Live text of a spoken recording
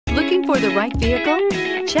Looking for the right vehicle?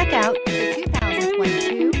 Check out the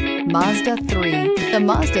 2022 Mazda 3. The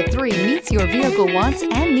Mazda 3 meets your vehicle wants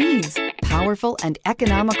and needs. Powerful and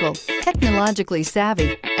economical, technologically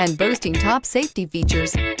savvy, and boasting top safety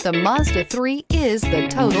features, the Mazda 3 is the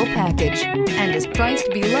total package and is priced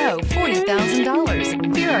below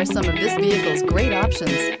 $40,000. Here are some of this vehicle's great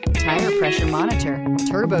options: tire pressure monitor,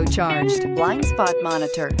 turbocharged, blind spot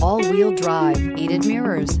monitor, all-wheel drive, heated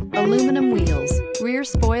mirrors, aluminum wheels, rear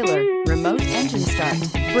spoiler, remote engine start,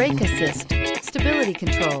 brake assist, stability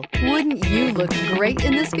control. Wouldn't you look great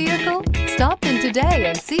in this vehicle? Stop in today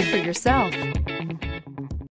and see for yourself.